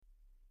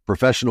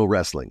Professional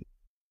wrestling,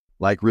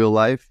 like real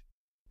life,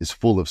 is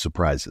full of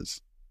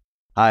surprises.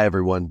 Hi,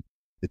 everyone.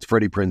 It's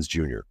Freddie Prinze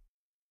Jr.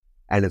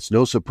 And it's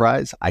no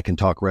surprise I can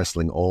talk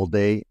wrestling all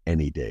day,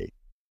 any day.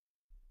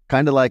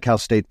 Kind of like how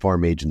State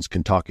Farm agents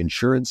can talk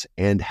insurance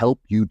and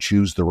help you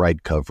choose the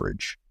right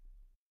coverage.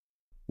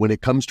 When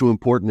it comes to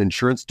important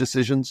insurance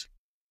decisions,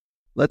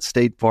 let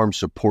State Farm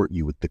support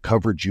you with the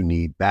coverage you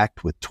need,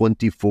 backed with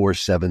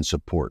 24/7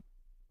 support.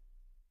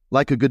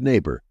 Like a good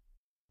neighbor,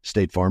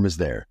 State Farm is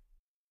there.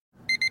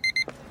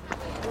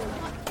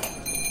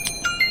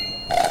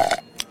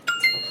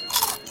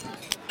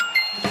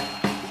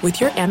 With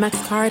your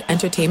Amex card,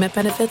 entertainment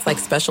benefits like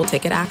special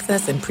ticket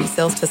access and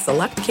pre-sales to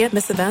select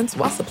can't-miss events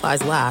while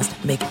supplies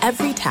last make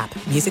every tap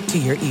music to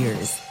your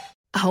ears.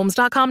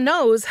 Homes.com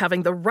knows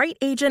having the right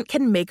agent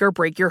can make or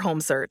break your home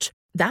search.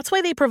 That's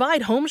why they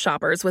provide home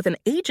shoppers with an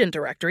agent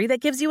directory that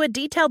gives you a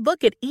detailed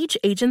look at each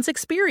agent's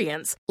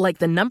experience, like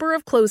the number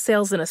of closed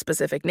sales in a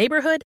specific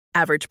neighborhood,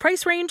 average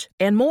price range,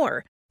 and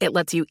more. It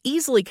lets you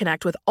easily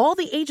connect with all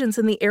the agents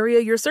in the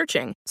area you're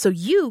searching, so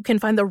you can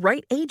find the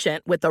right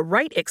agent with the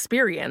right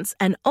experience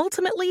and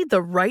ultimately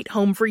the right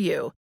home for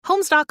you.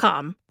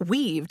 Homes.com.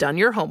 We've done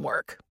your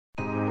homework.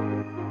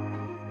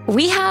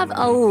 We have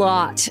a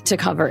lot to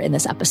cover in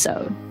this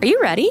episode. Are you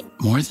ready?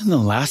 More than the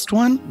last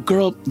one?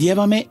 Girl,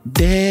 llévame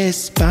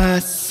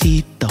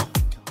despacito.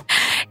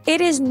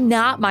 It is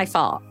not my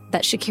fault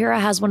that Shakira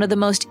has one of the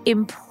most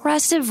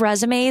impressive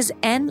resumes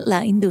en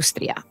la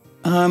industria.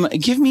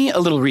 Give me a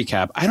little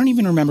recap. I don't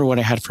even remember what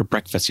I had for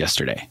breakfast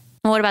yesterday.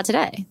 What about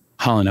today?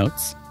 Hall &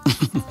 Oates.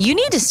 You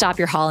need to stop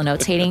your Hall &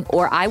 Oates hating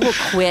or I will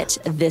quit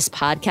this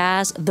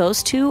podcast.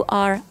 Those two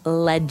are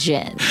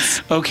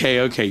legends.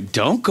 Okay.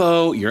 Don't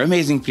go. You're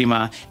amazing,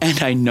 prima.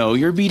 And I know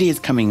your B-Day is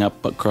coming up,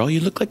 but girl,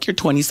 you look like you're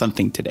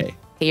 20-something today.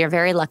 You're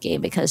very lucky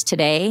because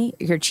today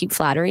your cheap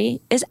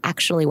flattery is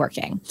actually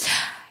working.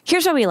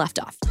 Here's where we left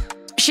off.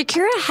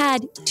 Shakira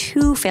had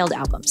 2 failed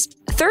albums.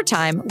 The third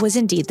time was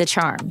indeed the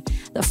charm.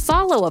 The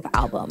follow-up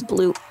album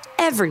blew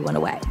everyone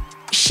away.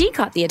 She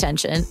caught the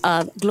attention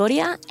of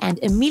Gloria and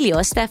Emilio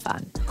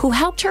Estefan, who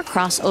helped her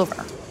cross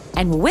over.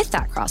 And with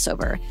that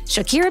crossover,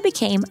 Shakira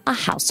became a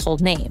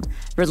household name,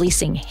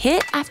 releasing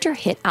hit after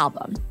hit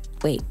album.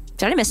 Wait,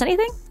 did I miss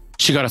anything?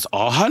 She got us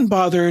all hot and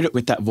bothered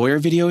with that voyeur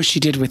video she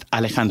did with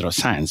Alejandro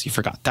Sanz. You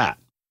forgot that.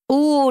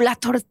 Ooh, La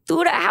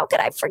Tortura. How could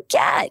I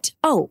forget?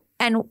 Oh,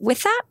 and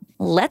with that,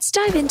 let's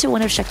dive into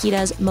one of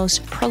Shakira's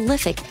most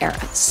prolific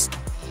eras.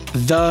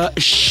 The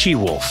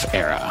She-Wolf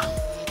era.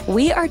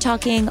 We are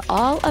talking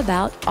all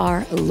about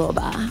our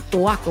Loba,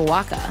 Waka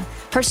Waka,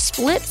 her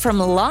split from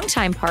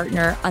longtime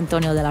partner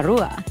Antonio de la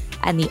Rua,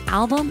 and the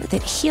album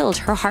that healed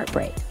her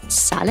heartbreak,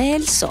 Sale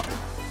el Sol.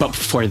 But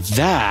before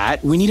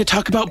that, we need to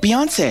talk about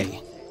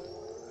Beyonce.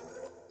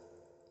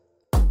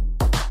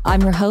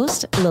 I'm your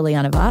host,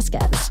 Liliana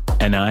Vasquez.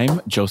 And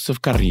I'm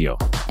Joseph Carrillo.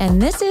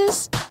 And this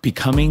is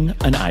Becoming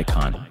an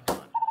Icon,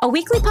 a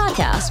weekly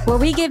podcast where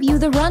we give you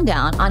the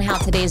rundown on how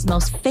today's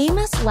most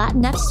famous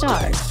Latinx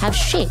stars have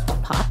shaped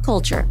pop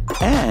culture.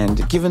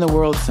 And given the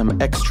world some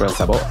extra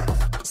sabor.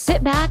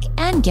 Sit back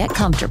and get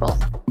comfortable.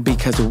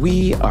 Because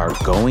we are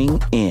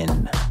going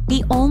in.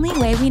 The only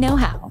way we know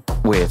how.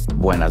 With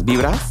buenas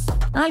vibras,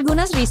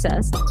 algunas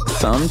risas,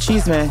 some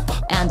chisme,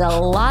 and a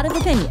lot of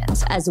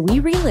opinions as we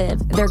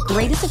relive their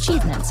greatest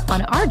achievements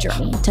on our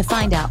journey to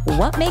find out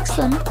what makes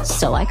them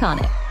so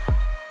iconic.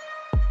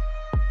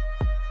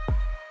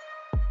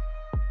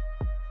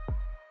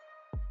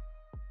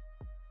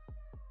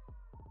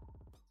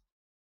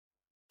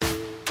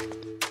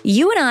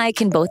 You and I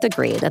can both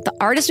agree that the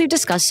artists we've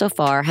discussed so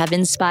far have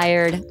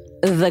inspired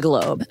the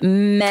globe.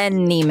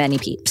 Many, many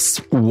peeps.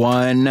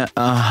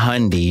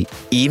 100.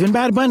 Even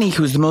Bad Bunny,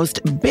 who's the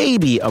most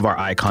baby of our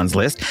icons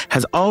list,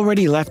 has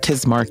already left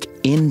his mark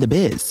in the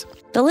biz.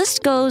 The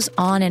list goes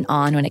on and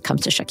on when it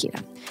comes to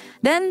Shakira.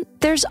 Then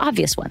there's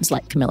obvious ones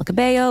like Camila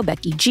Cabello,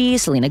 Becky G,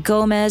 Selena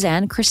Gomez,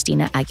 and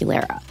Christina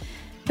Aguilera.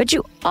 But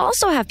you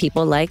also have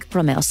people like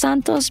Romeo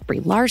Santos, Brie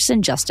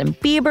Larson, Justin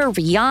Bieber,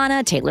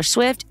 Rihanna, Taylor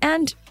Swift,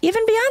 and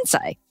even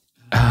Beyonce.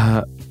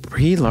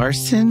 Brie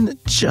Larson?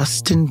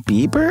 Justin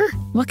Bieber?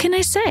 What can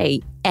I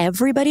say?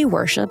 Everybody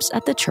worships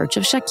at the Church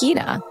of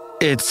Shakira.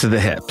 It's the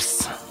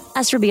hips.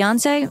 As for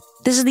Beyonce,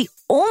 this is the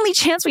only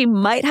chance we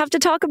might have to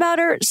talk about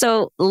her,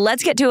 so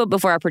let's get to it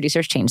before our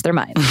producers change their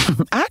mind.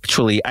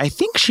 Actually, I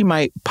think she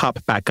might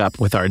pop back up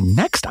with our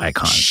next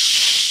icon.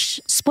 Shh!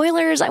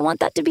 Spoilers, I want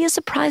that to be a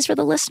surprise for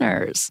the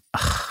listeners.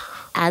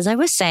 As I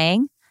was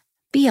saying,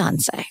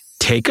 Beyonce.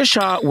 Take a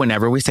shot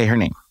whenever we say her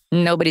name.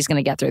 Nobody's going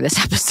to get through this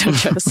episode,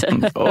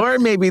 Joseph. Or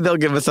maybe they'll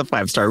give us a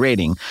 5-star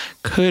rating.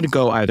 Could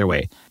go either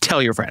way.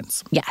 Tell your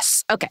friends.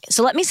 Yes. Okay,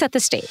 so let me set the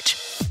stage.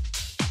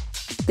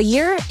 The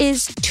year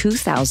is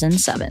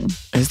 2007.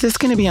 Is this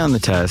going to be on the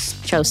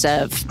test?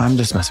 Joseph. I'm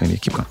just messing with you.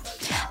 Keep going.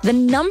 The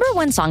number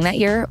one song that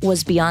year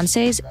was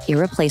Beyonce's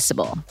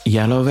Irreplaceable.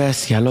 Ya lo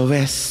ves, ya lo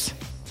ves.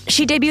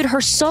 She debuted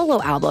her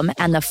solo album,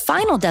 and the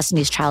final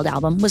Destiny's Child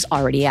album was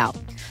already out.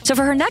 So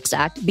for her next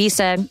act, B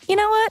said, you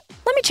know what?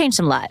 Let me change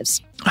some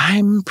lives.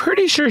 I'm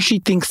pretty sure she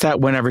thinks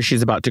that whenever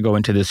she's about to go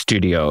into the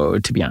studio,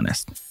 to be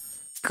honest.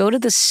 Go to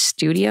the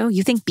studio?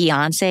 You think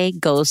Beyonce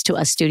goes to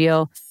a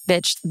studio?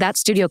 Bitch, that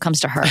studio comes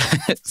to her.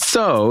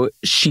 So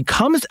she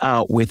comes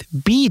out with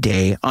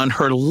B-Day on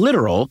her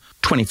literal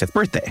 25th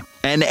birthday,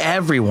 and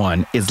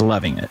everyone is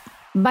loving it.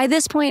 By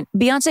this point,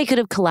 Beyonce could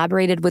have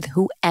collaborated with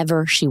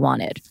whoever she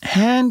wanted.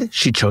 And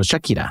she chose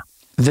Shakira.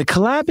 The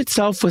collab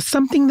itself was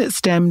something that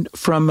stemmed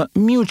from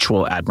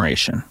mutual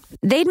admiration.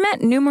 They'd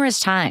met numerous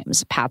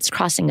times, paths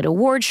crossing at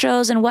award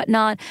shows and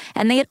whatnot,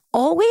 and they had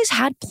always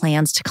had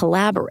plans to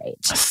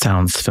collaborate.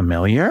 Sounds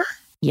familiar?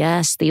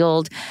 Yes, the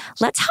old,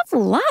 let's have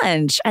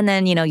lunch, and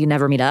then, you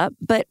never meet up.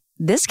 But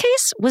this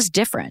case was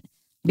different.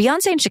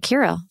 Beyonce and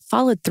Shakira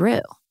followed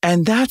through.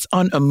 And that's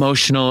on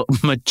emotional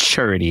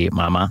maturity,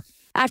 mama.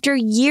 After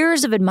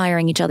years of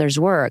admiring each other's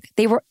work,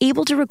 they were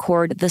able to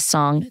record the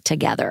song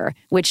together,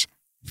 which,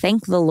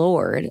 thank the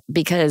Lord,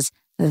 because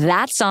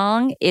that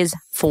song is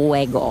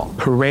fuego.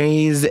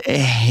 Praise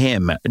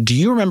him. Do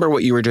you remember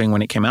what you were doing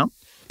when it came out?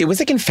 It was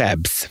like in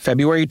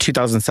February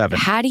 2007.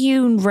 How do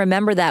you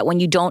remember that when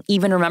you don't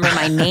even remember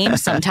my name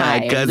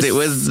sometimes? Because it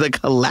was the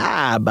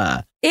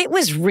collab. It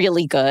was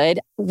really good.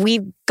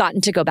 We've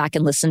gotten to go back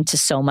and listen to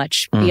so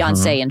much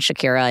Beyonce and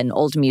Shakira and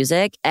old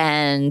music,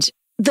 and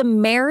the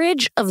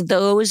marriage of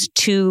those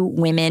two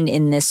women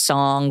in this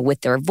song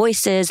with their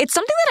voices, it's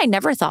something that I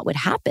never thought would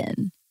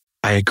happen.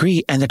 I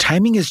agree. And the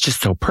timing is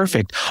just so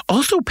perfect.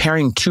 Also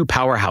pairing two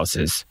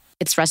powerhouses.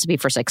 It's recipe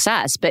for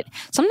success, but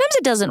sometimes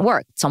it doesn't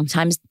work.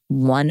 Sometimes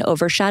one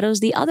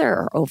overshadows the other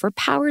or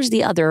overpowers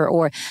the other,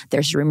 or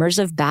there's rumors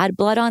of bad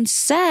blood on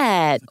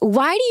set.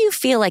 Why do you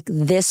feel like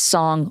this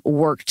song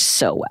worked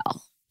so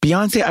well?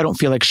 Beyonce, I don't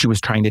feel like she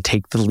was trying to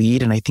take the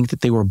lead, and I think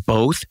that they were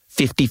both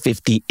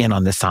 50-50 in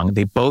on this song.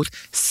 They both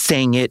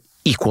sang it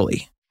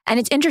equally. And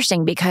it's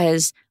interesting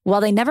because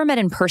while they never met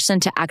in person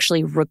to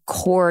actually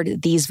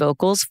record these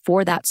vocals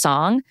for that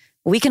song,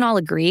 we can all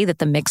agree that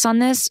the mix on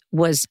this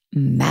was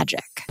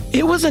magic.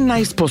 It was a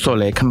nice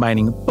pozole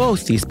combining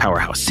both these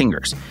powerhouse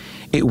singers.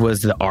 It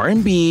was the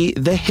R&B,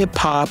 the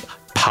hip-hop,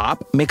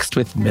 pop mixed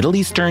with Middle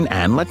Eastern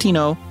and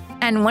Latino.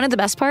 And one of the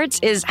best parts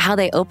is how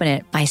they open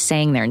it by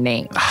saying their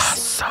names.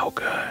 So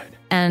good.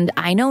 And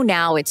I know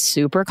now it's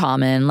super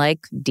common,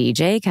 like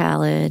DJ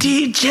Khaled.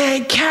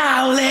 DJ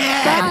Khaled!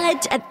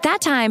 But at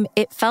that time,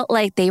 it felt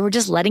like they were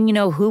just letting you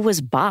know who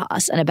was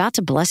boss and about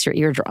to bless your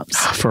eardrums.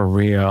 For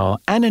real.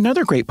 And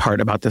another great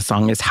part about this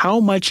song is how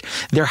much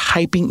they're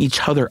hyping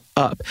each other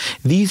up.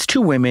 These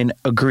two women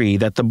agree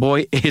that the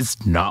boy is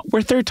not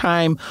worth their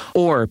time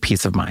or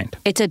peace of mind.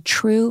 It's a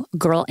true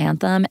girl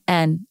anthem.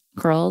 And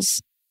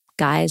girls,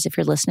 guys, if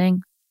you're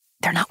listening,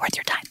 they're not worth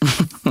your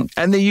time.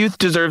 And the youth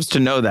deserves to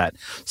know that.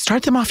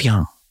 Start them off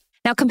young.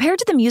 Now, compared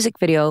to the music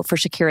video for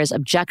Shakira's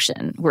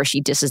Objection, where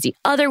she disses the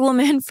other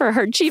woman for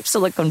her cheap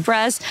silicone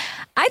breasts,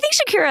 I think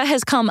Shakira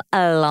has come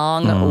a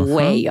long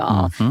way,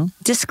 y'all.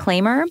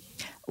 Disclaimer,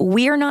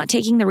 we're not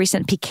taking the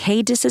recent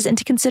Piqué disses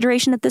into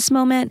consideration at this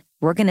moment.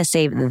 We're going to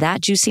save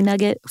that juicy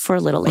nugget for a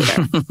little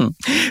later.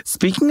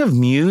 Speaking of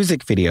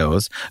music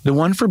videos, the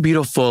one for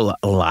Beautiful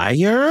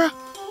Liar,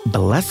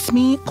 Bless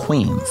Me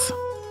Queens.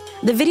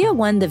 The video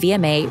won the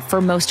VMA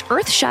for Most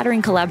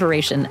Earth-Shattering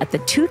Collaboration at the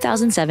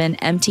 2007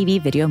 MTV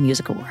Video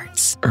Music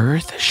Awards.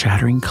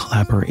 Earth-shattering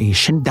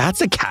collaboration? That's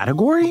a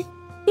category?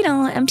 You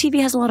know, MTV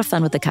has a lot of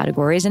fun with the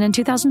categories, and in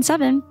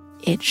 2007,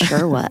 it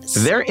sure was.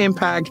 Their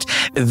impact,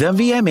 the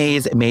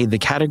VMAs made the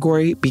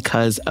category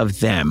because of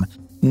them.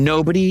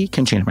 Nobody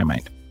can change my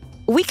mind.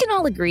 We can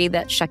all agree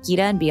that Shakira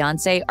and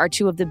Beyonce are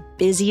two of the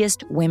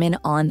busiest women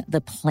on the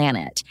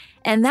planet.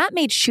 And that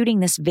made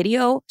shooting this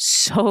video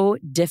so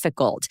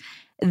difficult.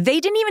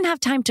 They didn't even have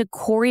time to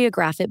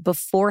choreograph it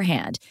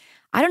beforehand.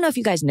 I don't know if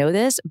you guys know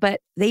this,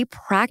 but they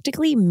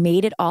practically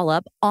made it all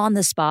up on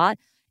the spot,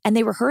 and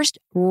they rehearsed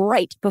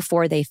right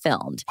before they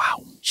filmed.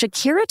 Wow.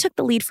 Shakira took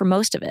the lead for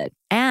most of it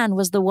and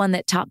was the one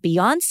that taught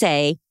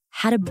Beyonce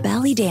how to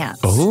belly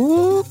dance.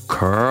 Oh,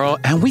 girl.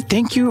 And we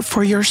thank you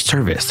for your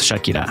service,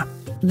 Shakira.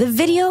 The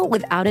video,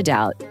 without a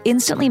doubt,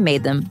 instantly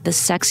made them the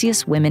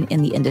sexiest women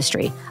in the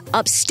industry,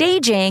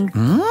 upstaging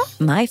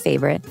my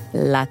favorite,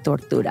 La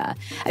Tortura.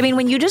 I mean,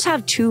 when you just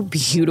have two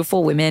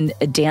beautiful women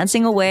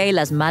dancing away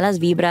las malas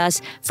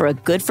vibras for a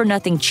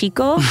good-for-nothing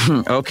chico.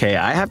 Okay,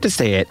 I have to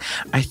say it.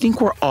 I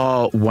think we're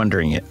all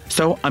wondering it.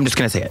 So I'm just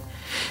going to say it.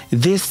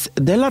 This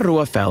De La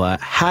Rua fella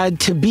had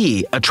to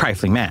be a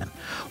trifling man.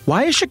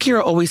 Why is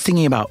Shakira always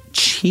singing about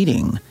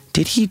cheating?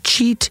 Did he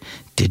cheat?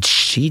 Did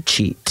she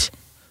cheat?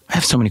 I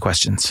have so many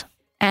questions.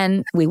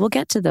 And we will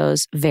get to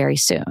those very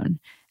soon.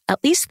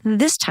 At least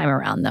this time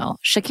around, though,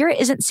 Shakira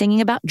isn't singing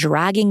about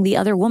dragging the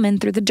other woman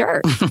through the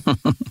dirt.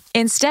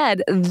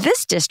 Instead,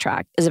 this diss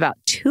track is about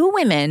two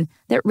women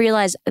that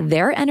realize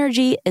their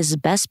energy is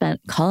best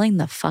spent calling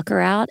the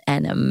fucker out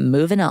and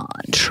moving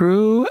on.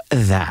 True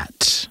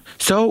that.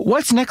 So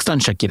what's next on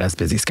Shakira's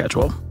busy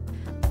schedule?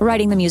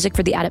 Writing the music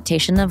for the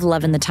adaptation of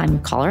Love in the Time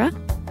of Cholera,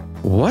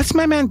 What's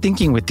my man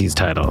thinking with these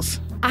titles?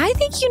 I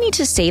think you need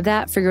to save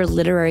that for your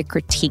literary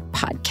critique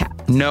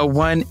podcast. No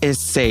one is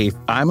safe.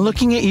 I'm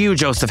looking at you,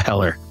 Joseph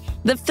Heller.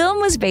 The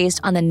film was based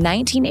on the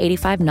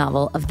 1985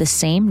 novel of the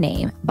same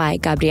name by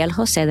Gabriel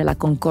José de la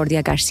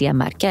Concordia García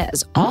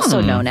Márquez,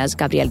 also known as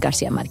Gabriel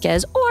García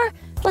Márquez, or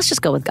let's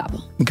just go with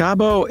Gabo.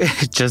 Gabo,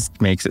 it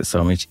just makes it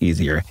so much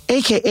easier,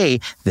 a.k.a.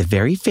 the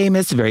very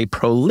famous, very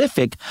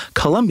prolific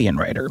Colombian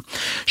writer.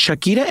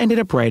 Shakira ended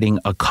up writing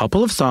a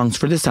couple of songs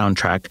for the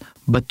soundtrack,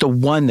 but the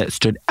one that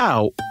stood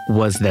out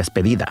was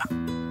Despedida.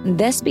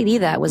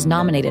 Despedida was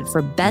nominated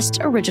for Best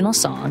Original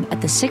Song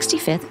at the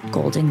 65th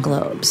Golden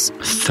Globes.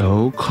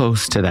 So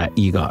close to that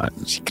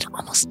EGOT. She could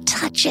almost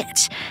touch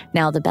it.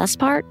 Now, the best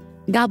part?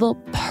 Gabo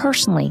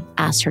personally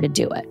asked her to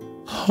do it.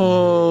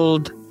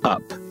 Hold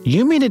up.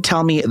 You mean to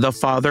tell me the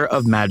father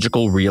of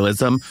magical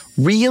realism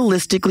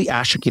realistically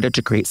asked Shakira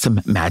to create some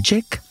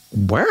magic?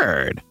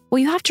 Word. Well,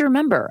 you have to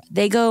remember,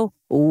 they go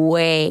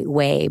way,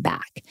 way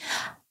back.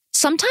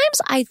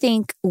 Sometimes I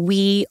think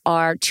we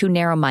are too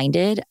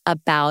narrow-minded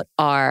about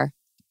our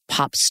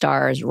pop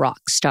stars,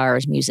 rock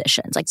stars,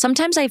 musicians. Like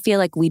sometimes I feel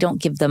like we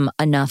don't give them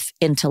enough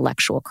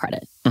intellectual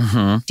credit.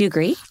 Mm-hmm. Do you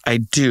agree? I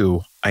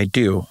do.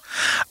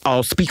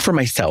 I'll speak for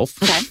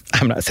myself. Okay.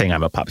 I'm not saying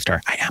I'm a pop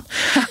star. I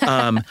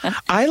am.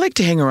 I like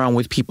to hang around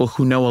with people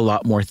who know a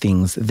lot more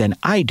things than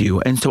I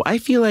do. And so I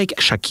feel like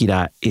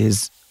Shakira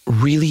is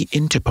really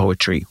into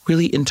poetry,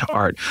 really into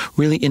art,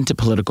 really into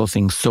political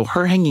things. So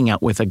her hanging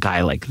out with a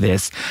guy like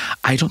this,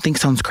 I don't think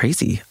sounds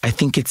crazy. I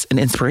think it's an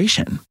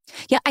inspiration.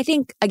 Yeah, I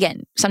think,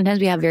 again, sometimes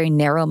we have very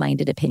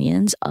narrow-minded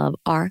opinions of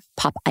our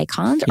pop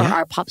icons or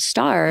our pop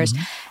stars,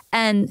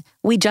 and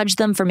we judge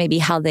them for maybe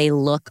how they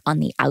look on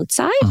the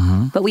outside,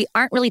 but we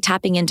aren't really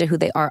tapping into who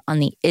they are on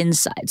the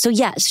inside. So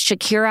yes,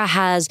 Shakira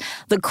has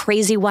the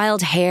crazy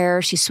wild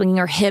hair. She's swinging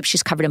her hips.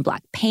 She's covered in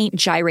black paint,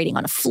 gyrating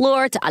on a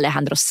floor to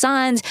Alejandro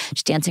Sanz.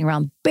 She's dancing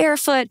around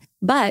barefoot,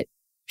 but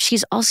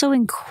she's also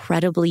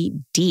incredibly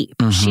deep.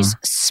 She's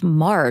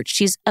smart.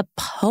 She's a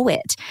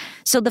poet.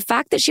 So the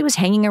fact that she was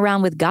hanging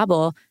around with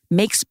Gabo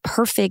makes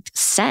perfect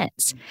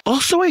sense.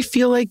 Also, I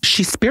feel like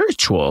she's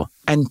spiritual,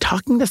 and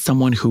talking to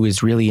someone who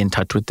is really in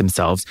touch with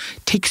themselves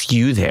takes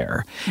you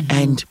there.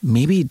 And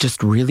maybe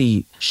just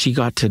really she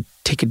got to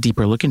take a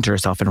deeper look into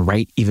herself and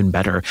write even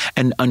better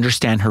and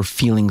understand her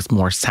feelings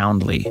more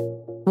soundly.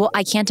 Well,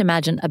 I can't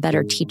imagine a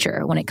better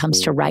teacher when it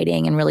comes to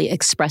writing and really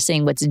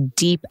expressing what's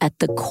deep at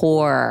the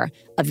core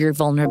of your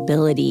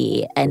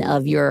vulnerability and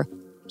of your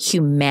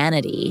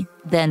humanity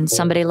than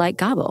somebody like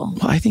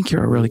Gabo. Well, I think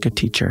you're a really good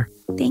teacher.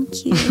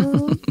 Thank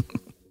you.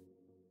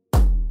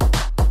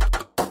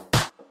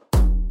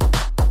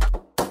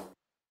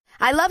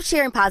 I love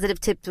sharing positive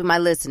tips with my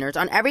listeners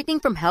on everything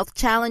from health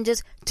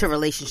challenges to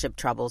relationship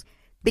troubles.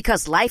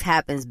 Because life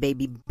happens,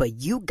 baby, but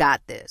you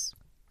got this.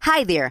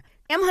 Hi there.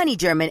 I'm Honey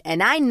German,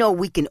 and I know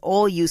we can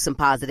all use some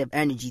positive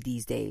energy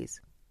these days.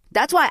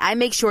 That's why I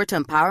make sure to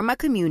empower my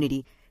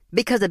community,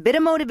 because a bit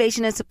of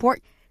motivation and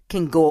support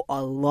can go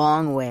a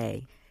long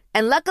way.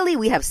 And luckily,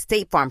 we have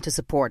State Farm to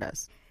support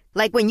us.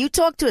 Like when you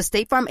talk to a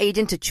State Farm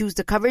agent to choose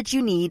the coverage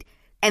you need,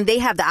 and they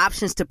have the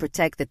options to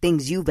protect the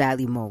things you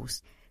value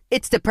most.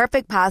 It's the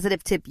perfect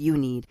positive tip you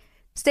need.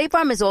 State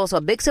Farm is also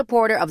a big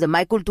supporter of the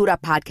My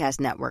Cultura podcast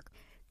network,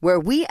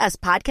 where we as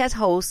podcast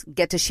hosts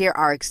get to share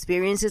our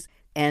experiences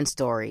and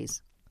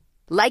stories.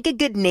 Like a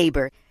good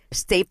neighbor,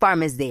 State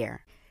Farm is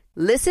there.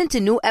 Listen to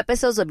new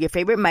episodes of your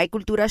favorite My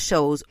Cultura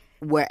shows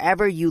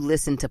wherever you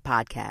listen to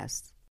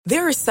podcasts.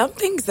 There are some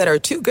things that are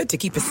too good to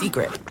keep a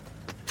secret.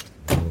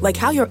 Like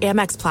how your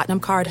Amex Platinum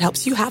card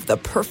helps you have the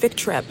perfect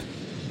trip.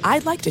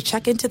 I'd like to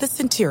check into the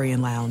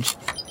Centurion Lounge.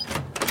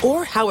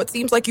 Or how it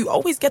seems like you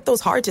always get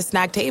those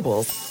hard-to-snag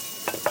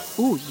tables.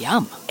 Ooh,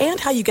 yum. And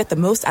how you get the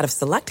most out of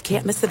select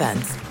can't-miss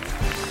events.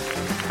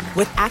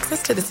 With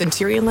access to the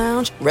Centurion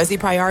Lounge, Resi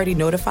Priority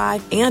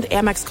Notified, and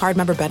Amex card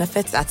member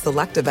benefits at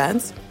select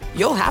events,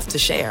 you'll have to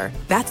share.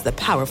 That's the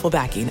powerful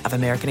backing of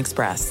American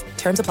Express.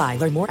 Terms apply.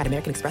 Learn more at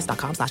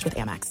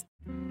americanexpress.com/withAmex.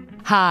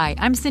 Hi,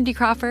 I'm Cindy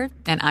Crawford,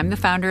 and I'm the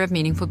founder of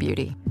Meaningful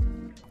Beauty.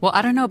 Well,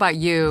 I don't know about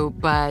you,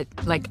 but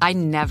I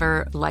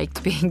never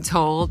liked being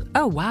told,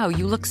 oh, wow,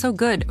 you look so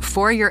good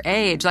for your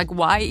age.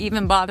 Why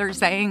even bother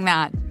saying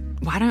that?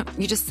 Why don't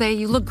you just say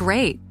you look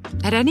great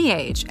at any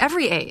age,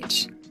 every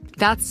age?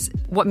 That's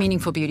what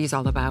Meaningful Beauty is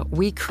all about.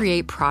 We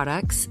create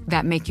products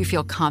that make you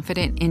feel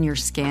confident in your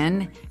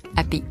skin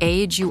at the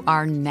age you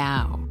are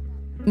now.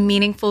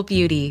 Meaningful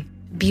Beauty.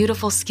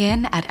 Beautiful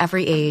skin at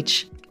every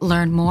age.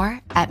 Learn more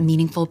at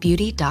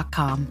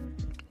meaningfulbeauty.com.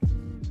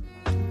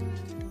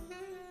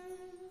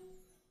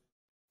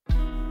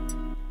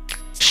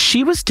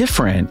 She was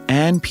different,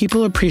 and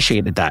people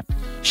appreciated that.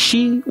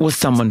 She was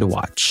someone to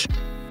watch.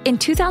 In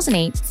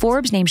 2008,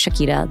 Forbes named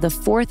Shakira the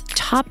fourth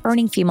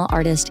top-earning female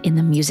artist in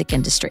the music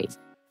industry.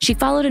 She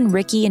followed in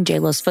Ricky and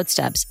J-Lo's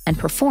footsteps and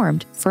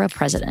performed for a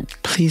president.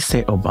 Please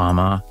say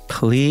Obama.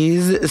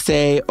 Please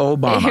say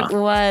Obama. It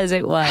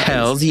was.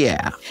 Hells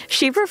yeah.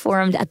 She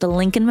performed at the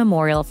Lincoln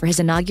Memorial for his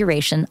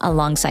inauguration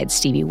alongside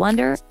Stevie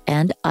Wonder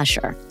and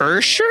Usher.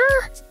 Usher?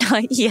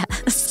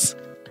 Yes.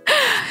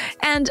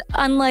 And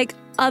unlike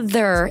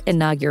other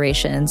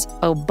inaugurations,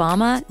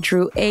 Obama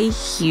drew a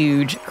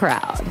huge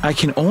crowd. I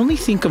can only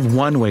think of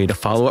one way to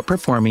follow up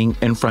performing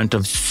in front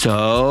of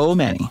so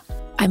many.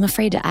 I'm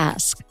afraid to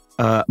ask.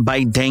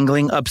 By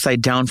dangling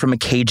upside down from a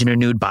cage in a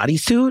nude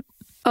bodysuit?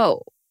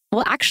 Oh,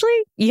 well, actually,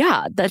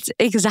 yeah, that's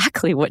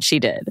exactly what she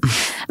did.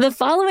 The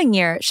following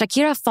year,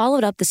 Shakira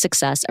followed up the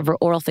success of her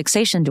oral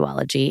fixation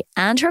duology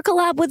and her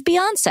collab with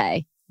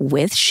Beyoncé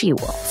with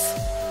She-Wolf.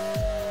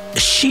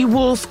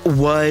 She-Wolf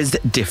was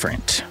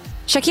different.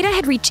 Shakira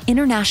had reached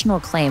international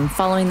acclaim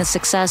following the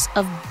success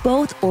of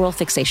both oral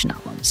fixation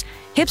albums.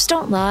 Hips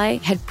Don't Lie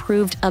had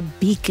proved a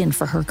beacon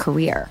for her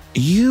career.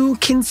 You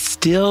can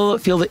still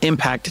feel the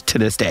impact to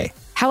this day.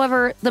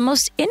 However, the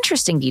most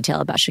interesting detail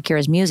about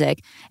Shakira's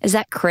music is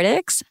that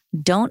critics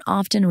don't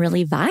often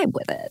really vibe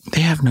with it.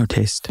 They have no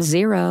taste.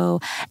 Zero.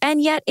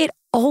 And yet it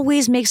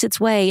always makes its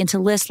way into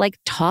lists like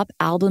top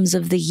albums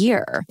of the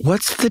year.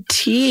 What's the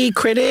tea,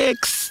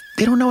 critics?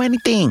 They don't know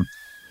anything.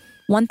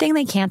 One thing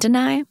they can't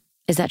deny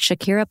is that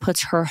Shakira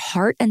puts her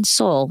heart and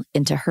soul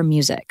into her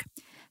music.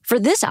 For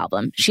this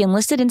album, she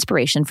enlisted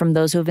inspiration from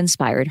those who have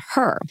inspired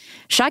her.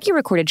 Shakira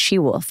recorded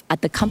She-Wolf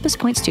at the Compass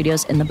Point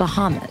Studios in the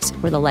Bahamas,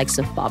 where the likes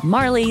of Bob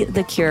Marley,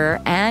 The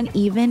Cure, and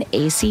even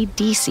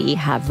AC/DC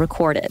have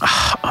recorded.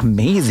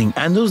 Amazing.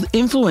 And those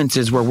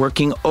influences were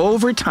working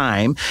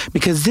overtime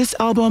because this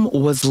album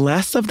was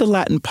less of the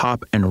Latin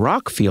pop and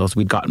rock feels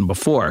we'd gotten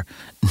before.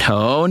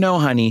 No,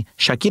 honey.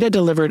 Shakira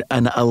delivered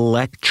an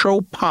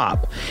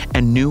electro-pop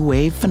and new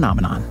wave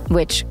phenomenon.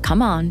 Which,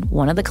 come on,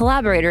 one of the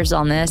collaborators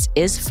on this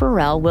is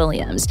Pharrell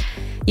Williams.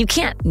 You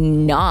can't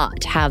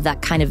not have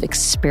that kind of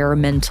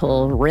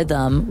experimental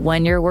rhythm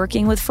when you're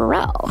working with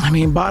Pharrell. I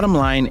mean, bottom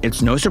line,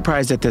 it's no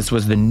surprise that this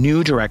was the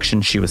new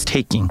direction she was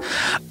taking.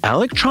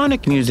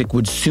 Electronic music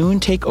would soon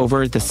take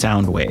over the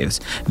sound waves.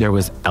 There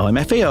was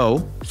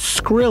LMFAO,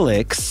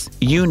 Skrillex,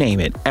 you name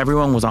it.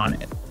 Everyone was on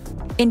it.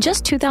 In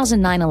just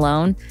 2009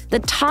 alone, the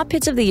top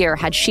hits of the year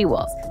had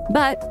She-Wolf.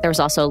 But there was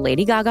also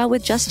Lady Gaga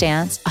with Just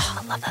Dance. Oh,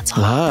 I love that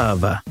song.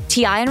 Love.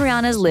 T.I. and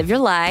Rihanna's Live Your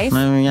Life.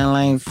 Live Your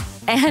Life.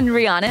 And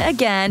Rihanna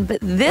again, but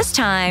this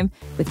time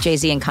with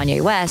Jay-Z and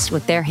Kanye West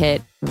with their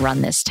hit,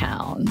 Run This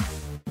Town.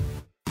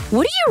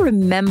 What do you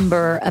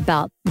remember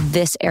about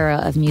this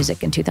era of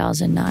music in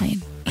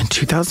 2009? In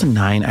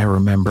 2009, I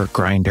remember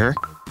Grindr.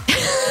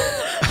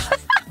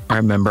 I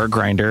remember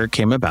Grindr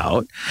came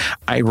about.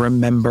 I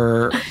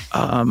remember...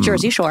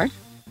 Jersey Shore.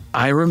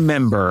 I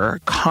remember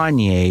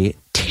Kanye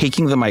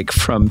taking the mic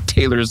from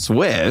Taylor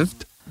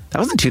Swift. That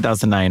was in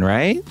 2009,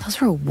 right?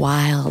 Those were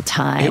wild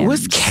times. It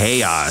was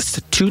chaos.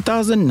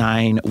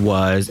 2009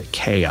 was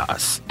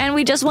chaos. And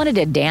we just wanted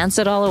to dance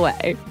it all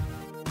away.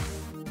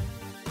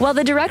 While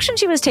the direction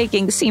she was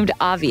taking seemed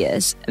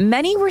obvious,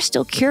 many were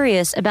still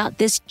curious about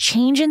this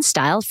change in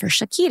style for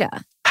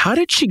Shakira. How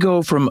did she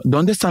go from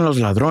Donde Están los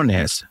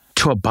Ladrones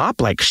to a bop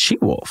like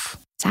She-Wolf?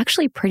 It's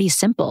actually pretty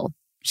simple.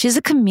 She's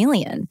a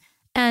chameleon.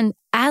 And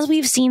as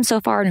we've seen so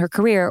far in her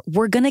career,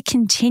 we're going to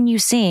continue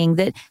seeing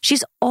that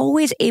she's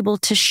always able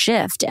to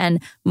shift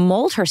and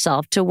mold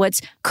herself to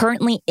what's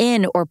currently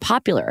in or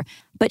popular.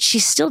 But she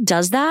still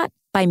does that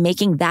by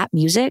making that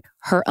music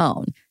her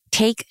own.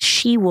 Take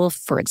She-Wolf,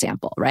 for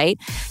example, right?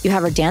 You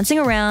have her dancing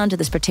around to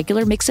this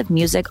particular mix of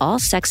music, all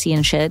sexy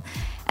and shit.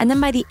 And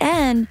then by the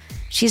end,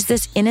 she's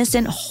this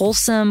innocent,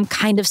 wholesome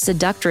kind of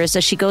seductress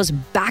as she goes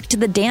back to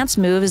the dance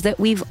moves that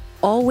we've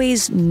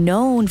always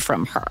known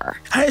from her.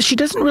 She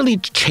doesn't really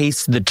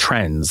chase the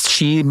trends.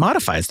 She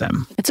modifies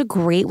them. It's a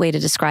great way to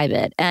describe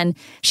it. And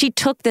she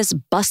took this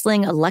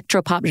bustling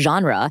electropop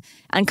genre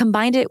and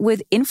combined it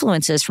with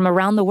influences from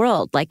around the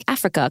world, like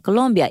Africa,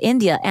 Colombia,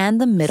 India, and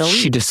the Middle East.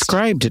 She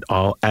described it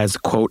all as,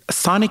 quote,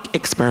 sonic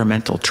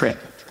experimental trip.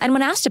 And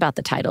when asked about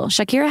the title,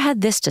 Shakira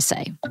had this to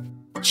say.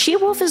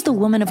 She-Wolf is the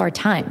woman of our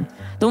time,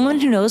 the woman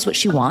who knows what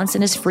she wants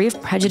and is free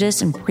of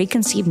prejudice and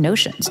preconceived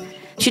notions.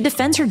 She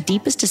defends her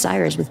deepest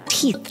desires with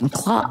teeth and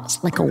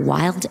claws like a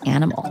wild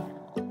animal.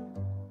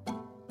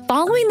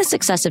 Following the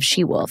success of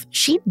She-Wolf,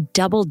 she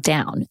doubled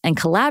down and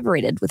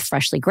collaborated with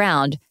Freshly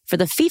Ground for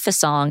the FIFA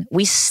song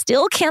we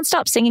still can't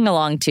stop singing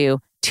along to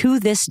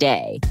this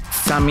day.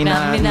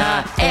 Samina,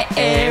 mina,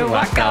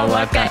 waka,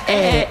 waka,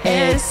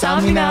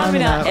 samina,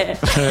 mina,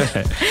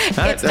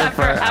 It's time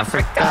for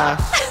Africa.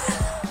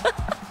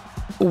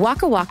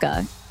 Waka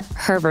Waka,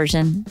 her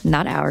version,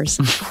 not ours,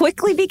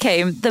 quickly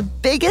became the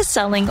biggest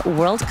selling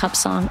World Cup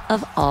song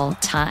of all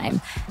time.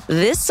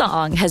 This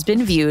song has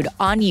been viewed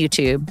on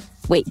YouTube.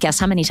 Wait, guess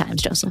how many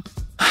times, Joseph?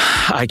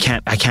 I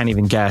can't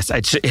even guess.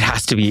 It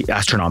has to be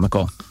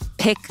astronomical.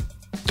 Pick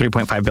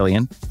 3.5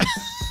 billion.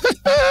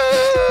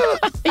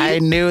 I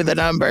knew the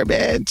number,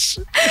 bitch.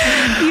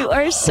 You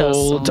are so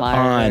Hold smart.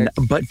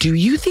 on. But do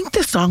you think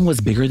the song was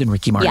bigger than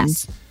Ricky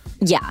Martin's? Yes.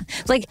 Yeah.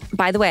 Like,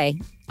 by the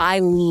way, I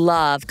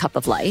love Cup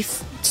of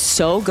Life.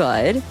 So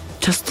good.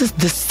 Just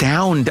the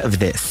sound of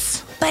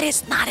this. But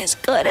it's not as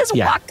good as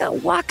Waka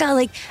Waka.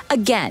 Like,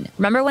 again,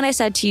 remember when I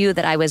said to you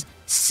that I was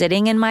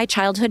sitting in my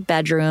childhood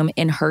bedroom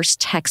in Hearst,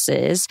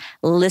 Texas,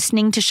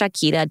 listening to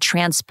Shakira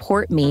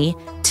transport me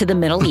to the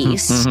Middle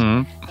East?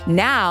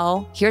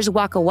 Now, here's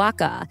Waka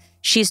Waka.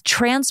 She's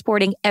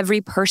transporting every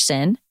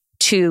person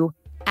to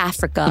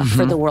Africa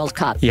for the World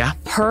Cup. Yeah.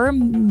 Her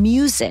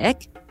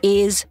music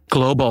is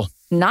global.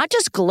 Not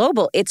just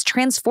global, it's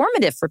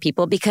transformative for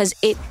people because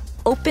it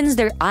opens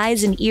their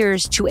eyes and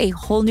ears to a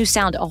whole new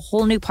sound, a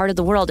whole new part of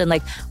the world. And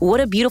like, what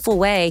a beautiful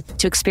way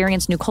to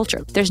experience new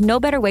culture. There's no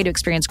better way to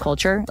experience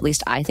culture, at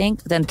least I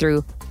think, than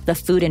through the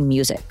food and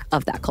music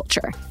of that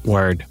culture.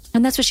 Word.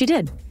 And that's what she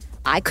did.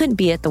 I couldn't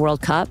be at the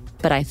World Cup,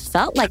 but I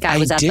felt like I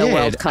was at the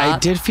World Cup. I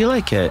did feel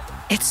like it.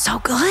 It's so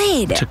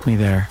good. It took me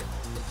there.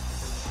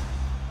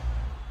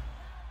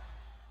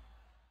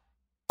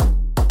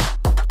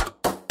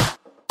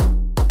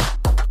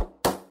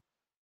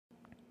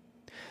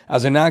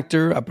 As an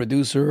actor, a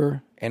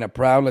producer, and a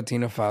proud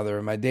Latino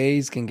father, my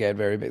days can get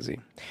very busy,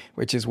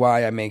 which is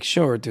why I make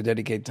sure to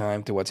dedicate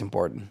time to what's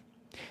important,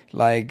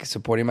 like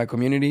supporting my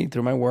community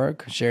through my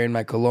work, sharing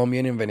my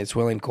Colombian and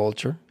Venezuelan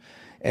culture,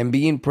 and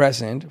being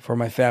present for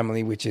my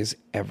family, which is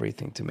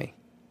everything to me.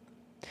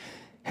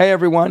 Hey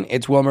everyone,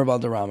 it's Wilmer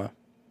Valderrama,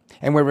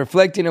 and we're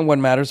reflecting on what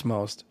matters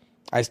most.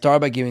 I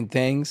start by giving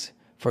thanks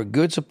for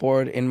good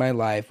support in my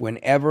life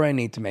whenever I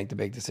need to make the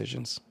big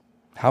decisions.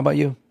 How about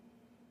you?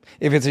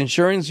 If it's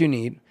insurance you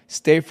need,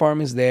 State Farm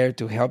is there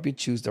to help you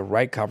choose the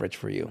right coverage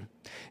for you.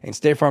 And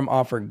State Farm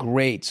offers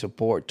great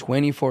support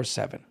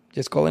 24/7.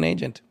 Just call an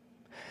agent.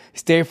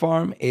 State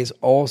Farm is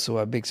also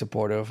a big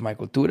supporter of my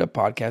Cultura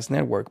podcast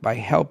network by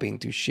helping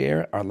to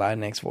share our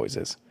Latinx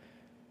voices.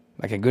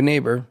 Like a good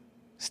neighbor,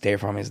 State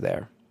Farm is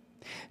there.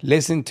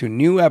 Listen to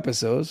new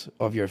episodes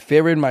of your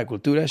favorite My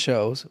Cultura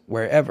shows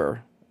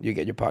wherever you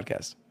get your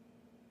podcasts.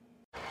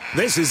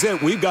 This is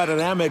it. We've got an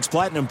Amex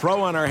Platinum Pro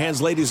on our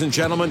hands, ladies and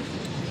gentlemen.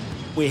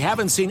 We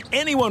haven't seen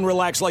anyone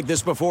relax like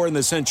this before in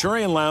the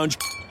Centurion Lounge.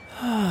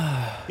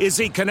 Is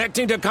he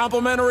connecting to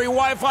complimentary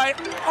Wi-Fi?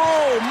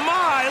 Oh,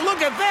 my.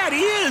 Look at that.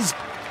 He is.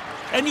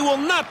 And you will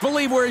not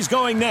believe where he's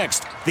going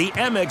next. The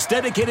Amex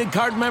dedicated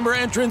card member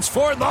entrance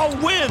for the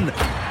win.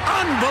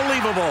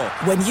 Unbelievable.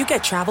 When you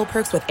get travel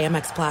perks with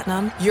Amex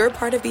Platinum, you're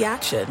part of the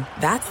action.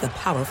 That's the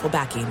powerful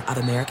backing of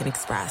American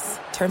Express.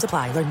 Terms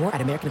apply. Learn more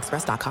at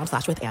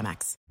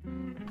americanexpress.com/withAmex.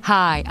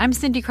 Hi, I'm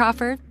Cindy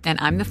Crawford, and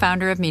I'm the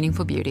founder of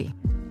Meaningful Beauty.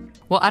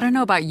 Well, I don't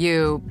know about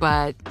you,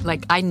 but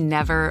I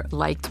never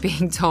liked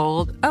being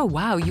told, oh,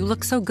 wow, you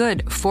look so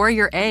good for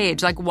your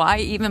age. Why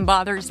even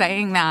bother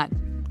saying that?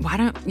 Why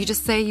don't you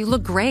just say you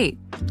look great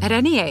at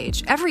any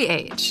age, every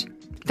age?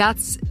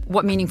 That's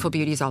what Meaningful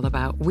Beauty is all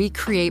about. We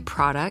create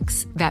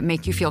products that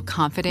make you feel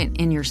confident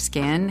in your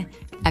skin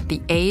at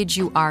the age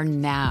you are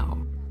now.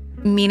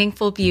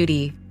 Meaningful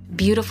Beauty.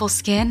 Beautiful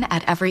skin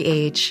at every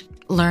age.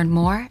 Learn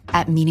more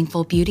at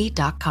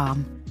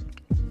meaningfulbeauty.com.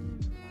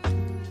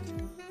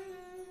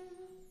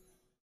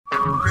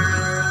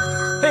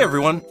 Hey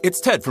everyone, it's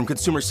Ted from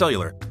Consumer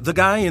Cellular, the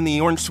guy in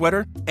the orange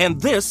sweater, and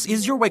this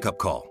is your wake-up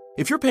call.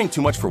 If you're paying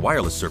too much for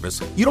wireless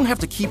service, you don't have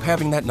to keep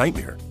having that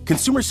nightmare.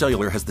 Consumer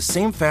Cellular has the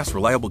same fast,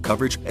 reliable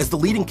coverage as the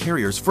leading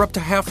carriers for up to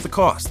half the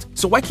cost.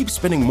 So why keep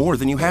spending more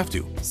than you have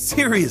to?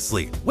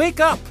 Seriously,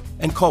 wake up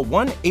and call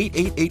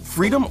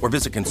 1-888-FREEDOM or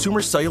visit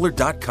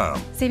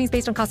consumercellular.com. Savings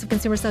based on cost of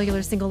Consumer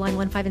Cellular single line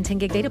 1, 5, and 10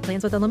 gig data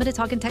plans with unlimited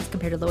talk and text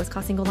compared to lowest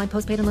cost single line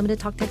postpaid unlimited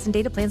talk, text, and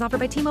data plans offered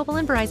by T-Mobile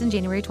and Verizon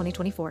January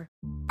 2024.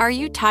 Are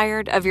you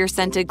tired of your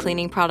scented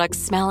cleaning products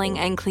smelling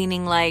and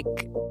cleaning like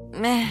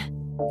meh?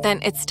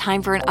 Then it's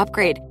time for an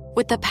upgrade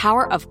with the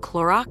power of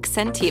Clorox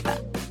Scentiva.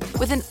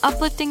 With an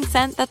uplifting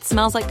scent that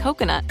smells like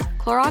coconut,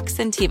 Clorox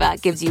Scentiva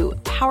gives you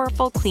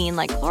powerful clean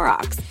like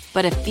Clorox,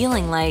 but a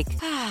feeling like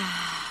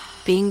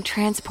being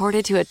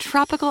transported to a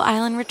tropical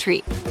island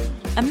retreat.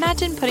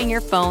 Imagine putting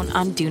your phone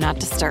on Do Not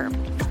Disturb,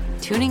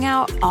 tuning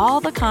out all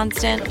the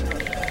constant,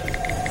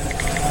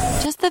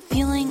 just the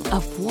feeling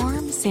of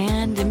warm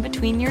sand in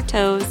between your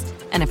toes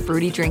and a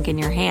fruity drink in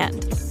your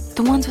hand.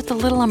 The ones with the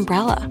little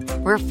umbrella.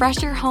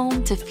 Refresh your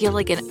home to feel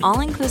like an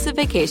all-inclusive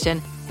vacation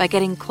by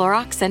getting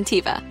Clorox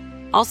Scentiva.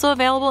 Also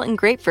available in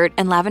grapefruit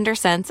and lavender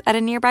scents at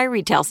a nearby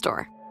retail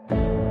store.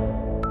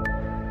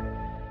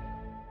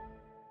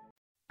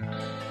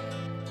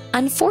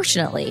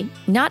 Unfortunately,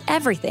 not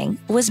everything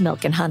was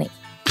milk and honey.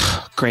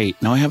 Great,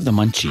 now I have the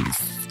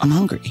munchies. I'm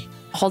hungry.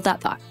 Hold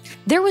that thought.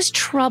 There was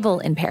trouble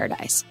in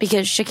paradise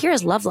because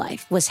Shakira's love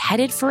life was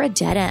headed for a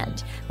dead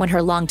end when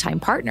her longtime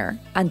partner,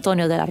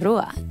 Antonio de la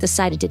Rua,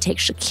 decided to take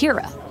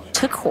Shakira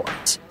to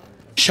court.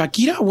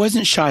 Shakira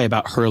wasn't shy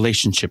about her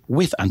relationship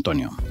with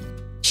Antonio.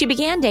 She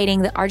began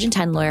dating the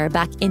Argentine lawyer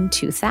back in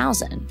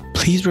 2000.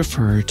 Please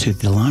refer to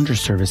the laundry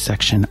service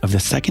section of the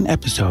second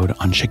episode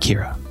on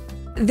Shakira.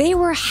 They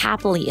were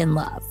happily in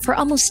love for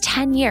almost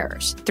 10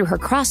 years through her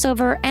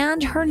crossover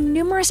and her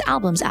numerous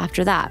albums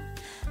after that.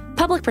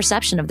 Public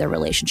perception of their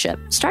relationship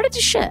started to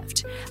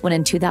shift when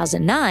in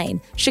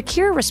 2009,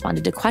 Shakira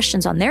responded to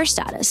questions on their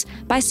status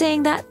by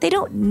saying that they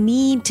don't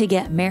need to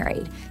get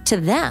married. To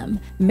them,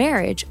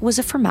 marriage was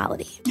a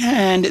formality.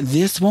 And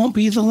this won't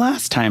be the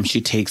last time she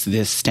takes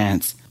this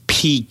stance.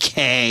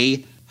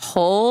 PK.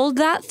 Hold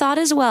that thought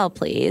as well,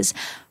 please.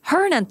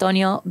 Her and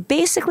Antonio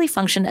basically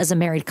functioned as a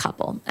married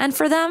couple. And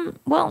for them,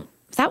 well,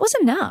 that was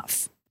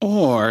enough.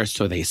 Or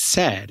so they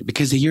said,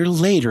 because a year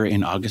later,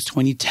 in August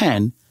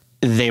 2010,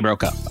 they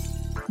broke up.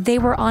 They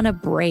were on a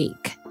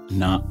break.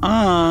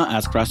 Nuh-uh,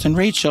 ask Ross and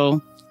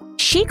Rachel.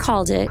 She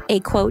called it a,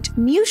 quote,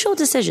 mutual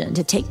decision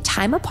to take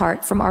time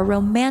apart from our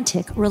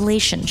romantic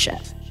relationship.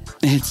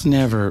 It's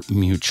never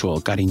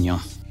mutual, cariño.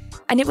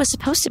 And it was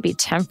supposed to be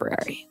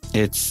temporary.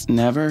 It's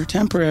never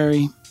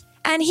temporary.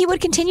 And he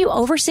would continue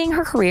overseeing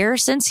her career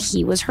since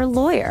he was her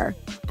lawyer.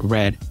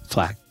 Red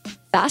flag.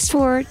 Fast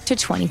forward to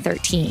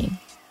 2013.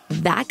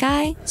 That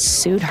guy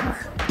sued her.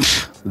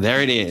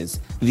 There it is.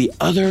 The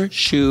other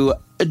shoe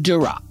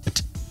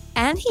dropped.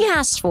 And he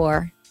asked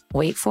for,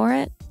 wait for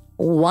it,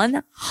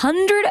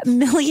 $100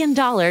 million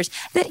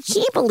that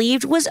he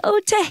believed was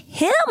owed to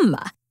him.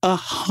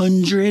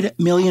 $100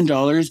 million?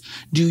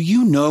 Do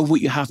you know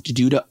what you have to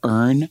do to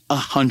earn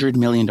 $100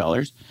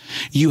 million?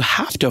 You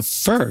have to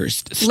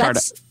first start...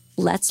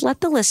 Let's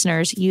let the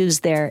listeners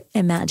use their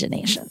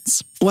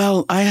imaginations.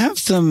 Well, I have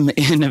some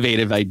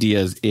innovative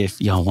ideas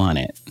if y'all want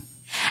it.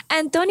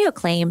 Antonio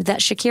claimed that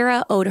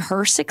Shakira owed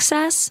her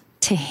success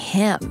to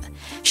him.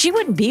 She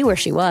wouldn't be where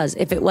she was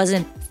if it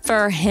wasn't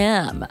for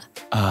him.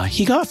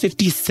 He got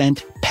 50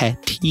 cent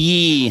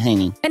petty,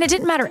 honey. And it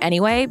didn't matter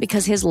anyway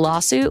because his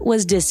lawsuit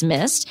was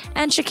dismissed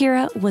and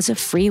Shakira was a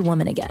free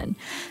woman again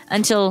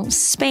until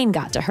Spain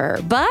got to her.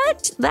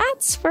 But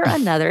that's for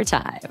another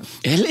time.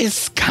 El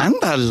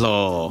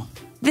escándalo.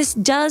 This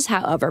does,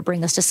 however,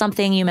 bring us to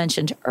something you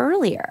mentioned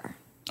earlier.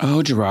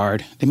 Oh,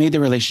 Gerard, they made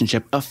their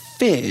relationship a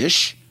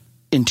fish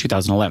in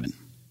 2011.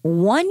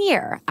 1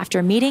 year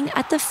after meeting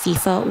at the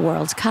FIFA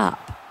World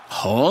Cup.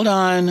 Hold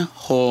on.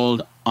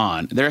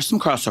 There's some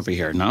crossover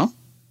here, no?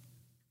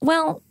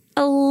 Well,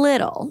 a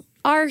little.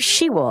 Our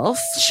she-wolf...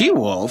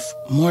 She-wolf?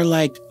 More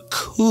like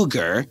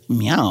cougar.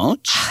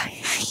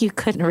 Meowch. You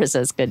couldn't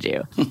resist, could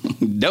you?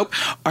 Nope.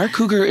 Our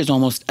cougar is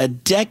almost a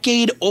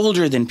decade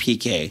older than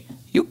PK.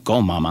 You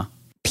go, mama.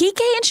 PK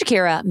and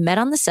Shakira met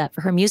on the set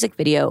for her music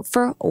video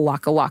for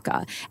Waka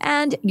Waka.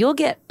 And you'll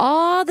get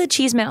all the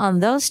chisme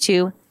on those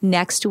two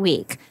next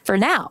week. For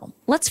now,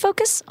 let's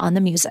focus on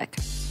the music.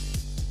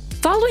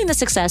 Following the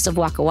success of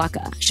Waka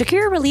Waka,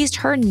 Shakira released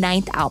her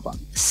 9th album,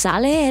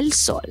 Sale el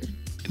Sol.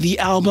 The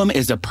album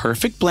is a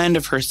perfect blend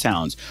of her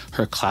sounds,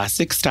 her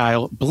classic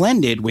style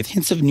blended with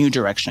hints of new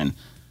direction.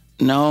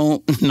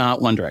 No,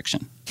 not One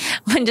Direction.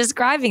 When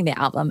describing the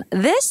album,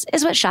 this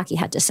is what Shaki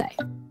had to say.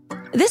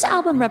 This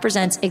album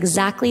represents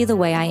exactly the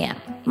way I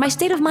am, my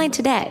state of mind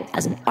today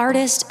as an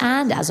artist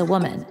and as a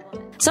woman.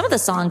 Some of the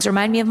songs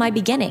remind me of my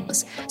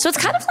beginnings, so it's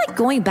kind of like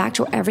going back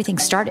to where everything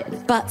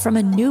started, but from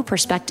a new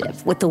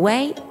perspective with the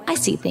way I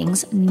see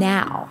things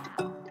now.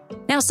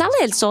 Now, Sale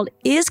el Sol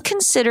is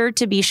considered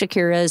to be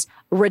Shakira's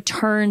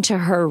return to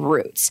her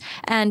roots.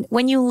 And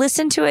when you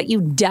listen to it,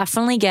 you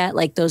definitely get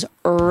like those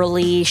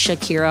early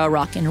Shakira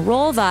rock and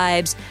roll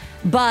vibes,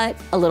 but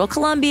a little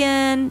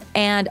Colombian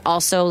and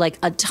also like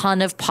a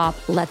ton of pop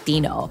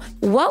Latino.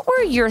 What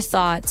were your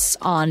thoughts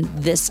on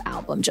this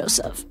album,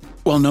 Joseph?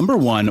 Well, number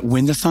one,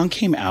 when the song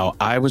came out,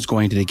 I was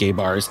going to the gay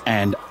bars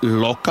and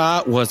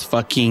Loca was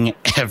fucking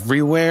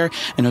everywhere.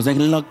 And I was like,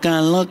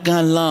 Loca,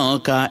 Loca,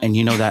 Loca. And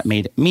you know that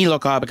made me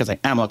loca because I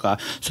am loca.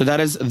 So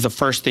that is the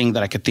first thing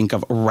that I could think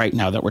of right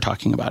now that we're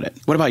talking about it.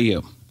 What about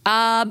you?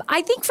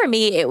 I think for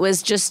me, it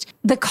was just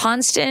the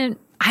constant,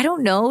 I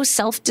don't know,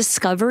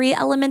 self-discovery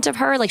element of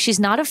her. Like, she's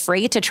not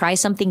afraid to try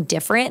something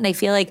different. And I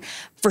feel like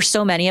for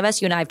so many of us,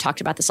 you and I have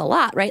talked about this a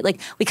lot, right? Like,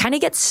 we kind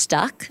of get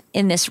stuck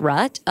in this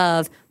rut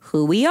of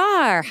who we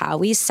are, how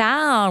we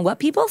sound, what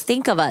people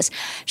think of us.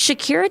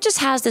 Shakira just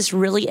has this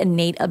really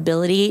innate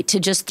ability to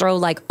just throw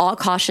like all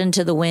caution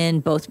to the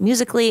wind, both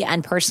musically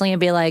and personally, and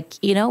be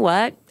like, you know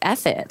what?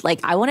 F it. Like,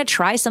 I want to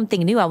try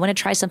something new. I want to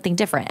try something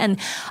different. And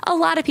a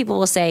lot of people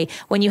will say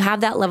when you have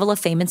that level of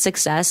fame and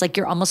success, like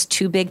you're almost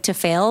too big to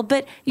fail,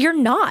 but you're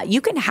not. You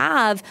can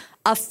have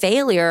a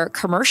failure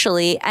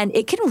commercially and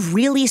it can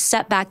really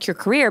set back your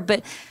career.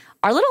 But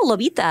our little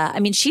Lobita, I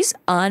mean, she's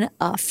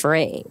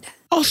unafraid.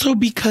 Also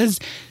because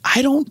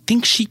I don't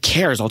think she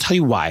cares. I'll tell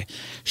you why.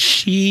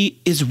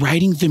 She is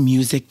writing the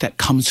music that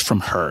comes from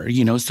her,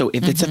 you know? So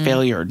if it's a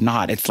failure or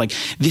not, it's like,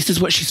 this is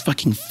what she's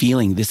fucking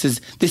feeling. This is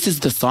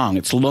the song.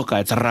 It's loca,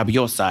 it's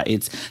rabiosa,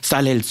 it's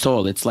sale el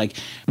sol. It's like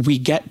we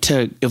get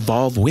to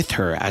evolve with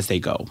her as they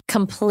go.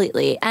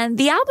 Completely. And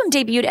the album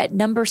debuted at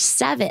number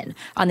 7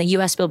 on the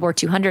US Billboard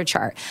 200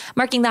 chart,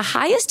 marking the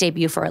highest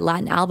debut for a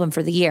Latin album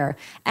for the year,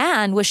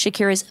 and was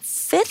Shakira's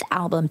 5th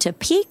album to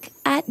peak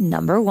at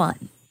number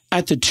 1.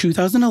 At the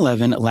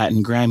 2011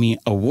 Latin Grammy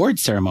Award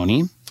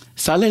ceremony,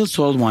 Sale el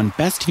Sol won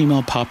Best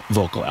Female Pop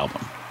Vocal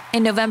Album.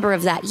 In November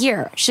of that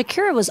year,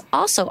 Shakira was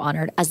also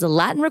honored as the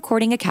Latin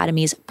Recording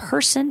Academy's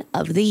Person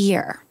of the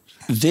Year.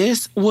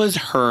 This was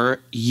her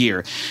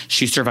year.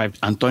 She survived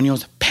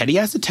Antonio's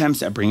petty-ass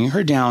attempts at bringing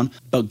her down,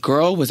 but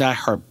girl was at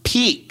her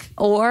peak.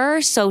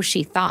 Or so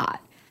she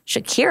thought.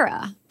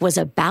 Shakira was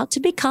about to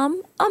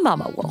become a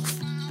mama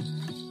wolf.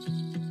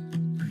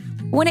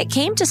 When it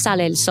came to Sale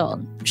el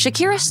Sol,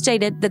 Shakira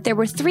stated that there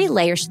were 3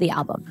 layers to the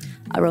album: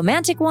 a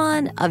romantic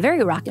one, a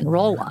very rock and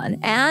roll one,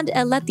 and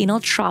a Latino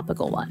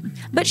tropical one.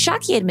 But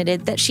Shaki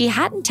admitted that she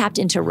hadn't tapped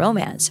into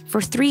romance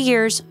for 3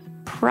 years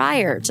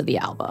prior to the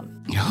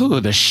album. Ooh,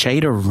 the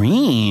shade of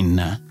rain.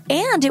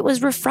 And it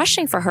was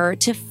refreshing for her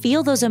to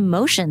feel those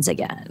emotions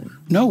again.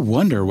 No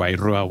wonder why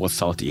Rua was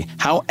salty.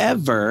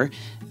 However,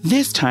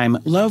 this time,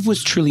 love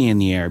was truly in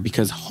the air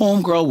because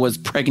Homegirl was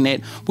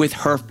pregnant with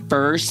her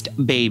first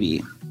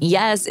baby.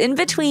 Yes, in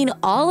between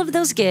all of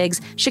those gigs,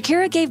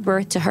 Shakira gave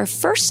birth to her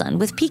first son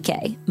with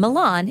Piqué,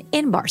 Milan,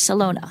 in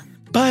Barcelona.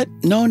 But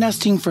no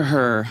nesting for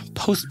her.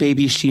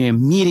 Post-baby, she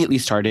immediately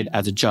started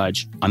as a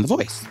judge on The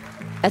Voice.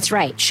 That's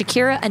right.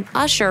 Shakira and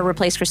Usher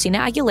replaced Christina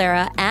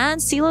Aguilera and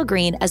CeeLo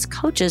Green as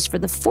coaches for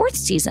the 4th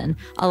season,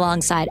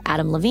 alongside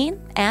Adam Levine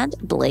and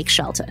Blake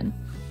Shelton.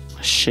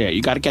 Shit,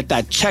 you gotta get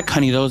that check,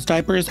 honey. Those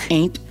diapers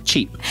ain't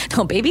cheap.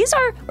 No, babies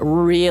are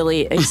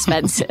really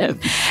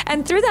expensive.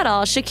 And through that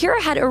all,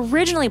 Shakira had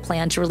originally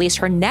planned to release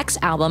her next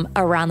album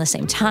around the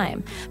same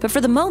time. But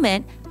for the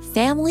moment,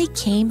 family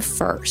came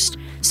first.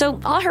 So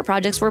all her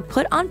projects were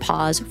put on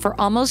pause for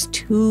almost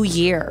 2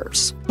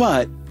 years.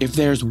 But if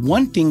there's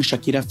one thing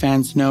Shakira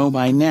fans know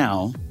by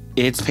now,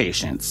 it's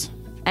patience.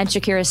 And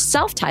Shakira's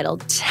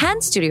self-titled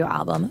 10th studio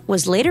album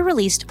was later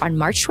released on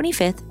March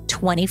 25th,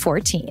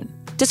 2014.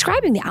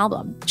 Describing the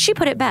album, she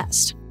put it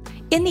best.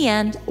 In the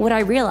end, what I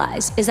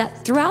realized is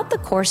that throughout the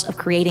course of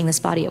creating this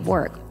body of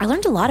work, I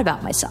learned a lot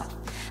about myself,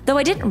 though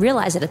I didn't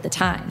realize it at the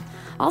time.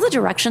 All the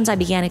directions I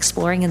began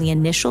exploring in the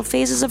initial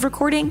phases of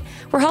recording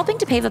were helping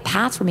to pave a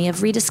path for me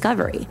of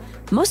rediscovery.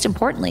 Most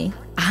importantly,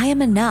 I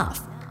am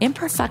enough,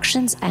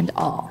 imperfections and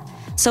all.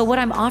 So what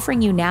I'm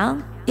offering you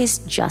now is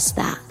just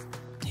that.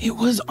 It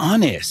was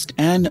honest,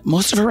 and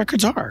most of her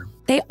records are.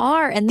 They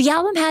are, and the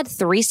album had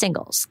 3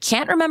 singles: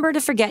 Can't Remember to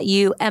Forget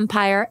You,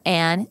 Empire,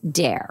 and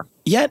Dare.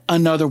 Yet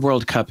another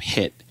World Cup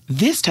hit,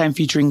 this time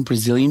featuring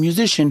Brazilian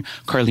musician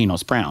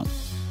Carlinhos Brown.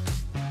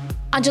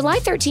 On July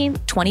 13,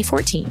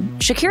 2014,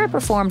 Shakira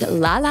performed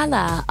La La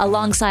La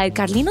alongside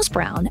Carlinhos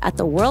Brown at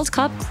the World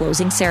Cup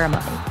closing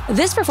ceremony.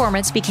 This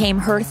performance became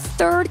her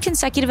 3rd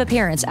consecutive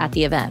appearance at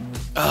the event.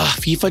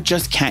 FIFA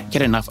just can't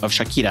get enough of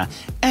Shakira,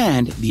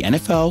 and the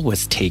NFL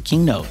was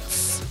taking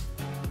notes.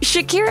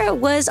 Shakira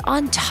was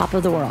on top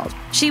of the world.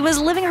 She was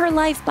living her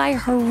life by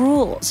her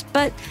rules,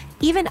 but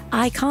even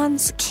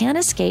icons can't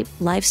escape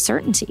life's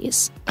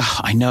certainties.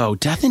 I know,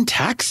 death and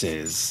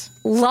taxes.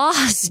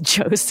 Loss,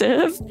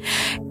 Joseph.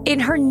 In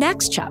her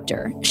next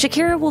chapter,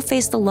 Shakira will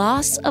face the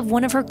loss of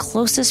one of her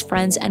closest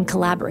friends and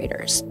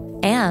collaborators,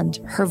 and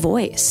her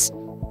voice.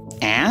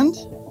 And?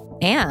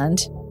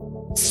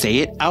 Say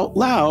it out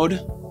loud.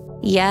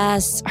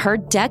 Yes, her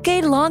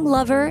decade-long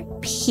lover,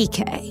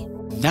 Piqué.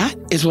 That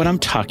is what I'm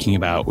talking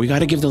about. We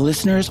gotta give the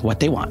listeners what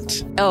they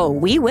want. Oh,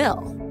 we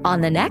will.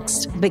 On the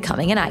next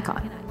Becoming an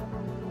Icon.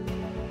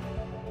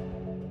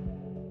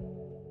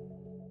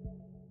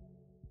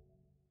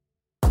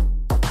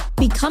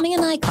 Becoming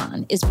an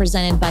Icon is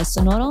presented by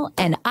Sonoro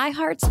and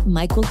iHeart's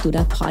My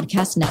Cultura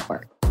podcast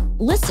network.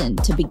 Listen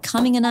to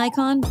Becoming an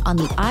Icon on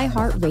the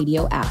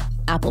iHeartRadio app,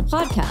 Apple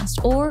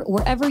Podcast, or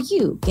wherever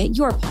you get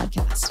your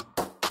podcast.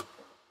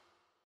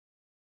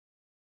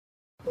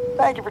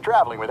 Thank you for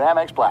traveling with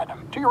Amex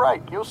Platinum. To your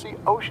right, you'll see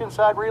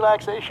oceanside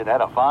relaxation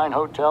at a fine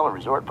hotel and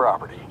resort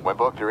property. When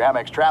booked through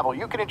Amex Travel,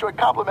 you can enjoy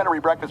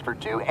complimentary breakfast for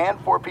 2 and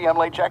 4 p.m.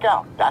 late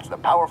checkout. That's the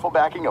powerful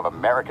backing of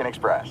American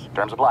Express.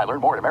 Terms apply. Learn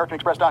more at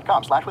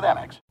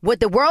americanexpress.com/withAmex. What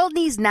the world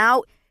needs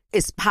now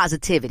is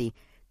positivity.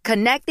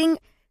 Connecting,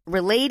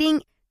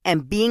 relating,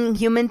 and being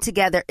human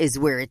together is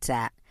where it's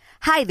at.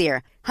 Hi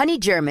there, Honey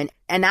German,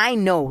 and I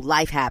know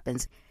life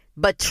happens,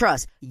 but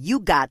trust, you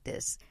got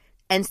this.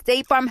 And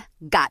State Farm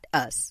got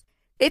us.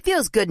 It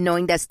feels good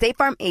knowing that State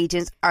Farm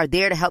agents are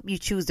there to help you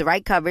choose the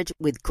right coverage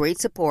with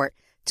great support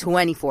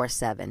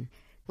 24/7.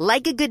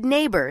 Like a good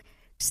neighbor,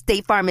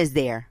 State Farm is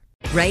there.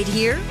 Right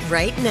here,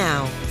 right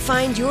now.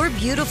 Find your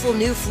beautiful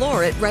new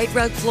floor at Right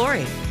Rug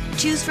Flooring.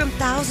 Choose from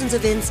thousands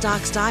of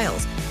in-stock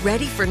styles,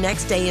 ready for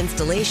next day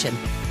installation,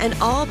 and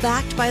all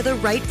backed by the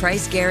right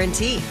price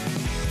guarantee.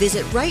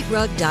 Visit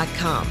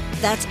rightrug.com.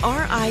 That's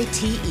RITERUG.com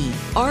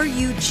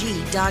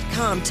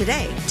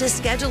today to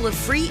schedule a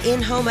free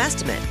in-home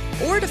estimate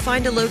or to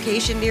find a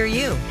location near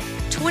you.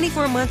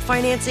 24-month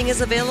financing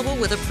is available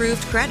with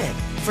approved credit.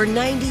 For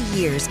 90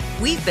 years,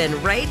 we've been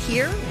right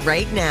here,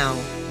 right now.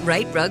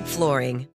 Right Rug Flooring.